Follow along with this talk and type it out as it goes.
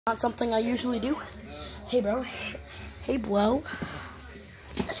Not something I usually do. Hey, bro. Hey, bro.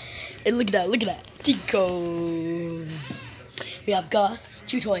 Hey, look at that. Tico. We have Goth,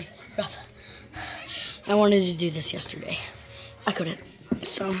 Chew-Toy, Ruff. I wanted to do this yesterday. I couldn't.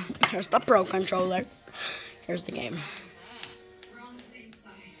 So, here's the Pro Controller. Here's the game.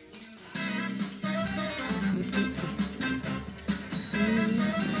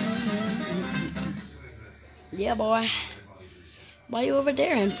 Yeah, boy. Why you over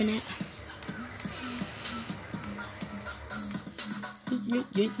there, Infinite?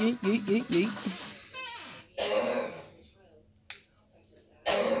 Yeet.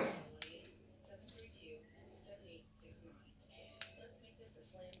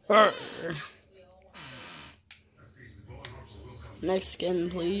 Next skin,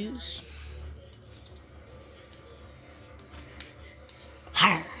 please.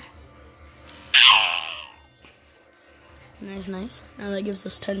 Nice. Now that gives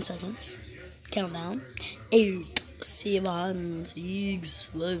us 10 seconds. Countdown. 8, 7, 6,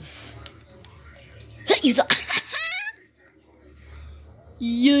 5. You thought.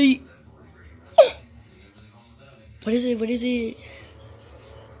 Yeet. What is it?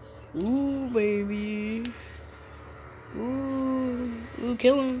 Ooh, baby. Ooh,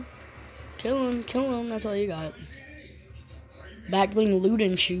 kill him. That's all you got. Back bling loot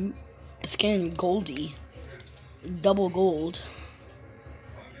and shoot. Skin Goldie. Double gold.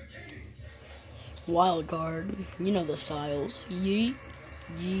 Wild card. You know the styles. Yeet,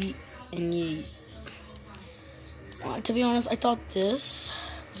 and yeet. To be honest, I thought this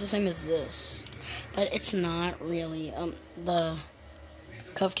was the same as this, but it's not really. The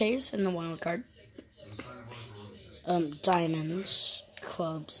cuff case and the wild card. Diamonds,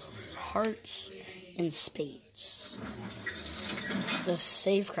 clubs, hearts, and spades. The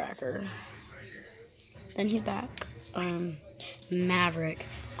safe cracker. Then he's back. Maverick.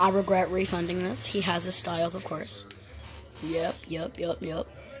 I regret refunding this. He has his styles, of course. Yep.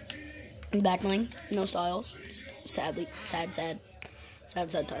 Backling, no styles. Sadly, sad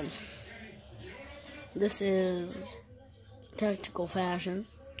times. This is tactical fashion.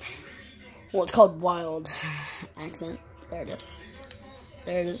 Well, it's called wild accent. There it is.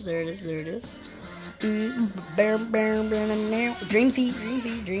 Dream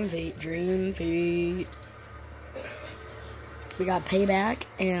feet. We got Payback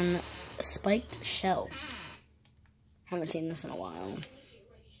and Spiked Shell. Haven't seen this in a while.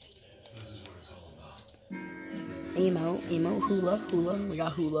 Emo, Hula. We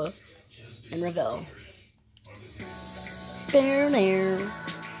got Hula and Revel.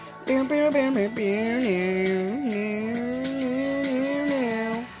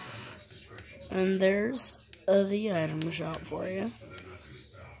 And there's the item shop for you.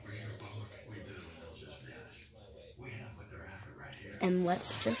 And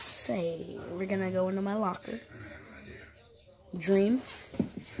let's just say we're gonna go into my locker. Dream,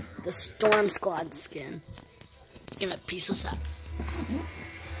 the Storm Squad skin. It's gonna piece us up.